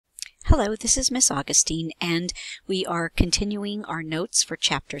Hello, this is Miss Augustine, and we are continuing our notes for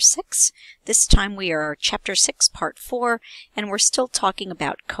Chapter 6. This time we are Chapter 6, Part 4, and we're still talking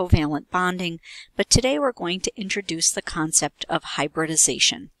about covalent bonding, but today we're going to introduce the concept of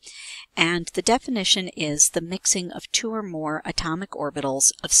hybridization. And the definition is the mixing of two or more atomic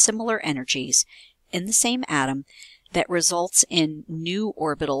orbitals of similar energies in the same atom that results in new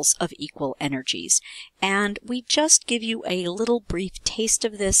orbitals of equal energies. And we just give you a little brief taste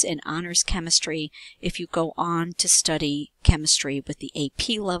of this in honors chemistry. If you go on to study chemistry with the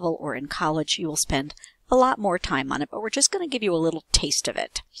AP level or in college, you will spend a lot more time on it, but we're just going to give you a little taste of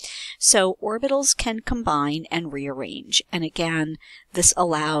it. So orbitals can combine and rearrange. And again, this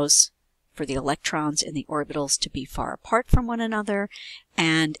allows for the electrons in the orbitals to be far apart from one another,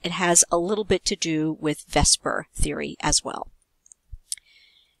 and it has a little bit to do with VSEPR theory as well.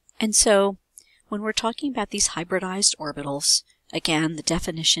 And so when we're talking about these hybridized orbitals, again, the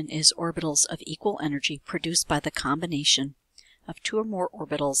definition is orbitals of equal energy produced by the combination of two or more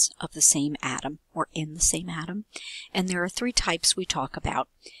orbitals of the same atom or in the same atom. And there are three types we talk about: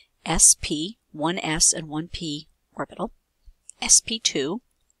 sp, 1s and 1p orbital, sp2,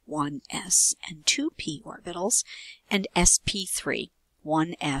 1s and 2p orbitals, and sp3,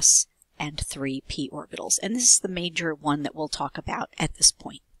 1s and 3p orbitals. And this is the major one that we'll talk about at this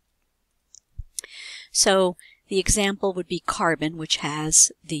point. So the example would be carbon, which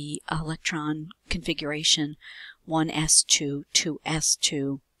has the electron configuration 1s2,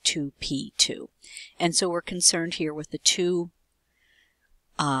 2s2, 2p2. And so we're concerned here with the two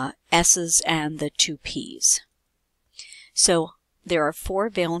s's and the two p's. So there are four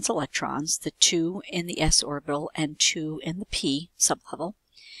valence electrons, the two in the s orbital and two in the p sublevel.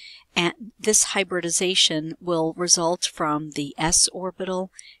 And this hybridization will result from the s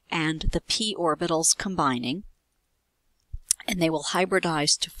orbital and the p orbitals combining. And they will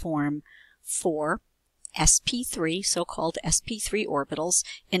hybridize to form four sp3, so-called sp3 orbitals,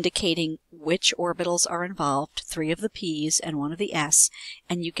 indicating which orbitals are involved, three of the p's and one of the s,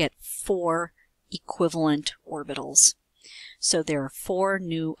 and you get four equivalent orbitals. So there are four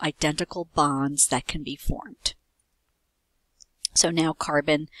new identical bonds that can be formed. So now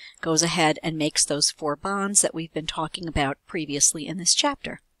carbon goes ahead and makes those four bonds that we've been talking about previously in this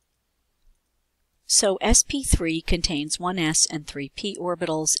chapter. So sp3 contains 1s and 3p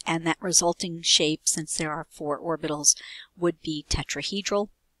orbitals, and that resulting shape, since there are four orbitals, would be tetrahedral.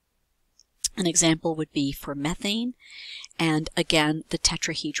 An example would be for methane, and again, the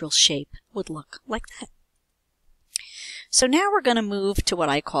tetrahedral shape would look like that. So now we're going to move to what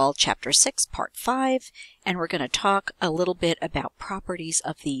I call Chapter 6, Part 5, and we're going to talk a little bit about properties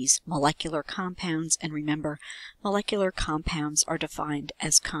of these molecular compounds. And remember, molecular compounds are defined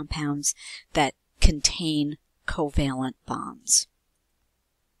as compounds that contain covalent bonds.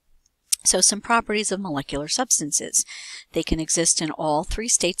 So some properties of molecular substances. They can exist in all three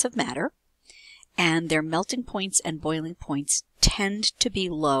states of matter, and their melting points and boiling points tend to be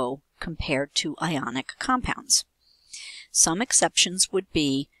low compared to ionic compounds. Some exceptions would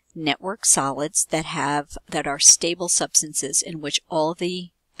be network solids that are stable substances in which all the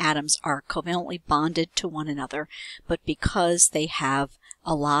atoms are covalently bonded to one another, but because they have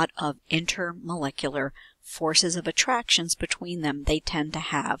a lot of intermolecular forces of attractions between them, they tend to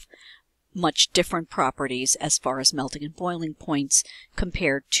have much different properties as far as melting and boiling points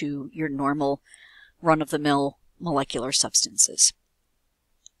compared to your normal run-of-the-mill molecular substances.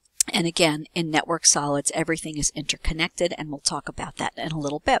 And again, in network solids, everything is interconnected, and we'll talk about that in a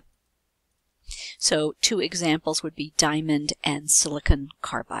little bit. So two examples would be diamond and silicon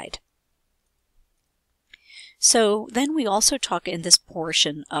carbide. So then we also talk in this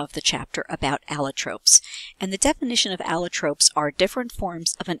portion of the chapter about allotropes. And the definition of allotropes are different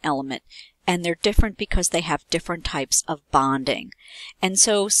forms of an element, and they're different because they have different types of bonding. And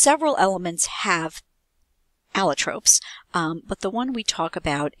so several elements have allotropes, but the one we talk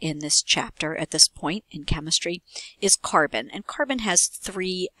about in this chapter at this point in chemistry is carbon. And carbon has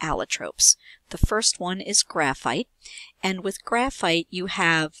three allotropes. The first one is graphite, and with graphite you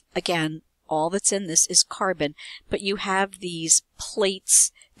have, again, all that's in this is carbon, but you have these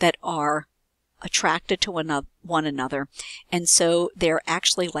plates that are attracted to one another, and so they're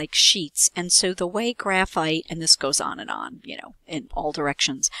actually like sheets. And so the way graphite, and this goes on, you know, in all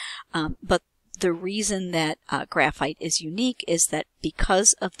directions, but the reason that graphite is unique is that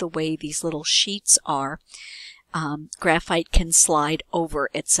because of the way these little sheets are, graphite can slide over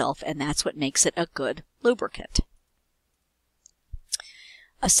itself, and that's what makes it a good lubricant.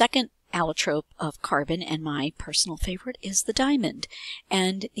 A second allotrope of carbon, and my personal favorite is the diamond.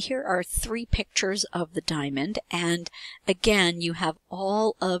 And here are 3 pictures of the diamond, and again you have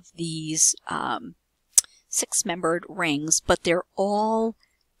all of these 6-membered rings, but they're all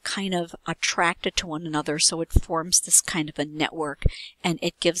kind of attracted to one another, so it forms this kind of a network, and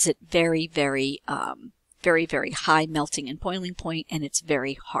it gives it very, very high melting and boiling point, and it's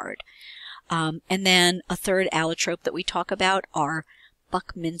very hard. And then a third allotrope that we talk about are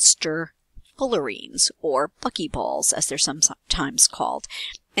Buckminster fullerenes, or buckyballs as they're sometimes called.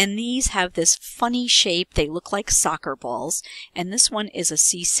 And these have this funny shape. They look like soccer balls. And this one is a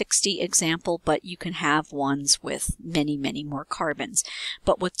C60 example, but you can have ones with many, many more carbons.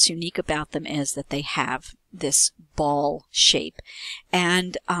 But what's unique about them is that they have this ball shape.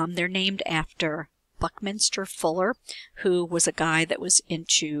 And they're named after Buckminster Fuller, who was a guy that was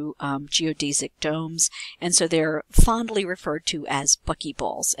into geodesic domes, and so they're fondly referred to as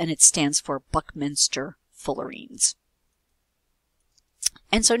buckyballs, and it stands for Buckminster fullerenes.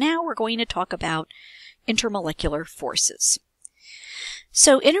 And so now we're going to talk about intermolecular forces.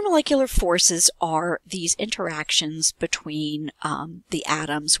 So intermolecular forces are these interactions between the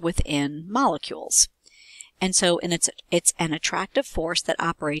atoms within molecules. And so it's an attractive force that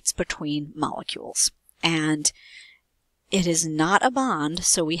operates between molecules. And it is not a bond,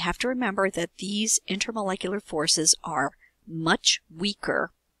 so we have to remember that these intermolecular forces are much weaker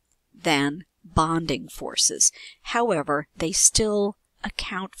than bonding forces. However, they still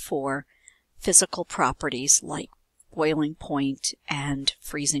account for physical properties like boiling point and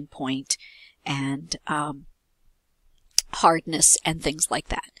freezing point and hardness and things like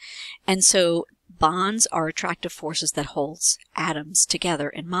that. And so bonds are attractive forces that holds atoms together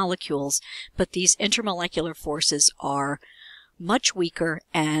in molecules, but these intermolecular forces are much weaker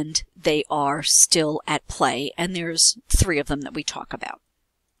and they are still at play, and there's 3 of them that we talk about.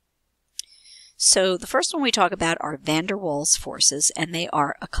 So the first one we talk about are van der Waals forces, and they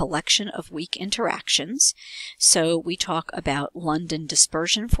are a collection of weak interactions. So we talk about London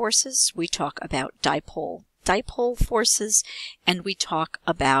dispersion forces, we talk about dipole forces, and we talk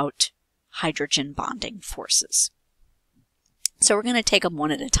about hydrogen bonding forces. So we're going to take them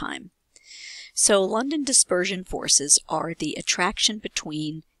one at a time. So London dispersion forces are the attraction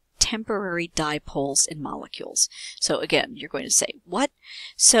between temporary dipoles in molecules. So again, you're going to say, what?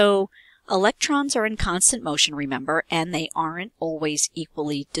 So electrons are in constant motion, remember, and they aren't always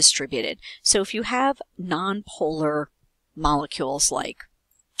equally distributed. So if you have nonpolar molecules like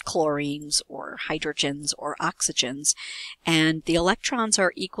chlorines or hydrogens or oxygens, and the electrons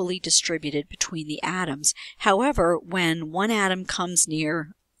are equally distributed between the atoms. However, when one atom comes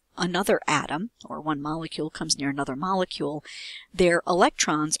near another atom, or one molecule comes near another molecule, their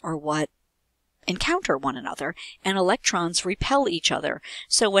electrons are what encounter one another, and electrons repel each other.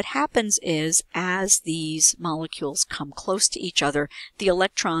 So what happens is, as these molecules come close to each other, the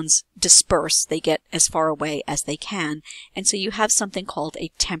electrons disperse. They get as far away as they can, and so you have something called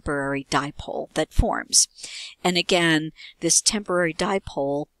a temporary dipole that forms. And again, this temporary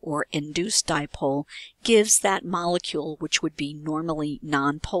dipole, or induced dipole, gives that molecule, which would be normally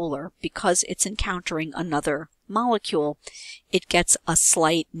nonpolar, because it's encountering another molecule, it gets a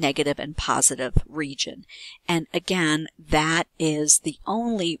slight negative and positive region. And again, that is the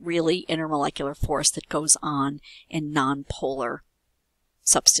only really intermolecular force that goes on in nonpolar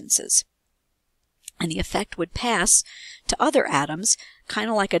substances. And the effect would pass to other atoms, kind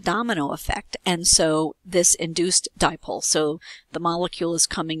of like a domino effect. And so this induced dipole, so the molecule is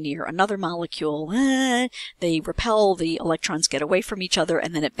coming near another molecule, they repel, the electrons get away from each other,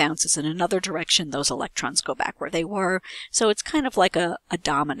 and then it bounces in another direction. Those electrons go back where they were. So it's kind of like a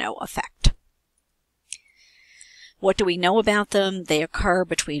domino effect. What do we know about them? They occur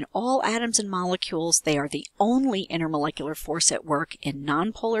between all atoms and molecules. They are the only intermolecular force at work in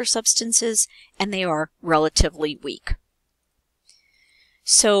nonpolar substances, and they are relatively weak.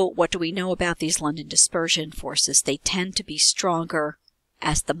 So what do we know about these London dispersion forces? They tend to be stronger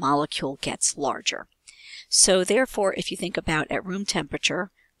as the molecule gets larger. So therefore, if you think about at room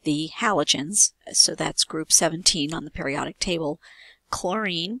temperature, the halogens, so that's group 17 on the periodic table,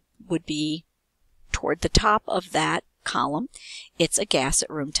 chlorine would be toward the top of that column. It's a gas at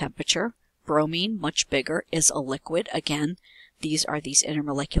room temperature. Bromine, much bigger, is a liquid. Again, these are these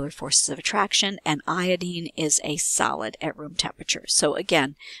intermolecular forces of attraction, and iodine is a solid at room temperature. So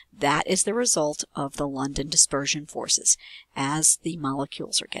again, that is the result of the London dispersion forces. As the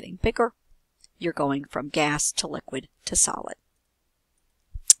molecules are getting bigger, you're going from gas to liquid to solid.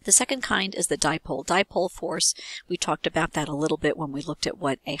 The second kind is the dipole force. We talked about that a little bit when we looked at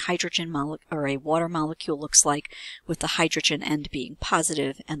what a hydrogen or a water molecule looks like, with the hydrogen end being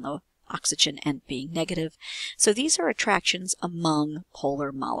positive and the oxygen end being negative. So these are attractions among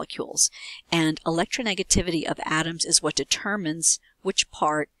polar molecules. And electronegativity of atoms is what determines which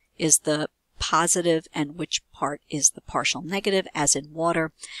part is the positive and which part is the partial negative, as in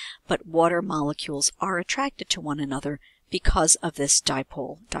water. But water molecules are attracted to one another because of this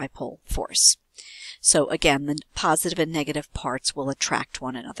dipole-dipole force. So again, the positive and negative parts will attract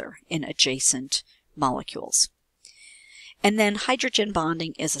one another in adjacent molecules. And then hydrogen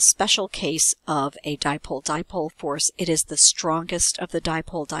bonding is a special case of a dipole-dipole force. It is the strongest of the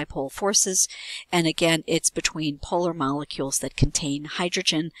dipole-dipole forces. And again, it's between polar molecules that contain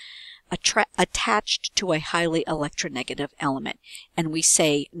hydrogen attached to a highly electronegative element. And we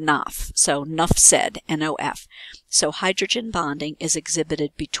say NOF. So NOF said, N-O-F. So hydrogen bonding is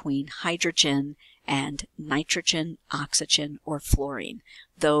exhibited between hydrogen and nitrogen, oxygen, or fluorine.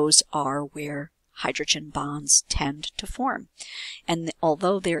 Those are where hydrogen bonds tend to form. And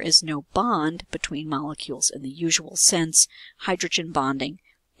although there is no bond between molecules in the usual sense, hydrogen bonding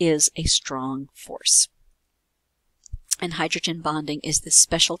is a strong force. And hydrogen bonding is this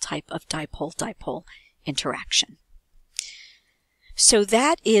special type of dipole-dipole interaction. So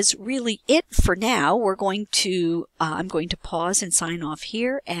that is really it for now. I'm going to pause and sign off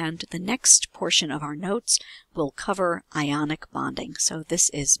here, and the next portion of our notes will cover ionic bonding. So this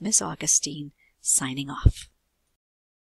is Ms. Augustine signing off.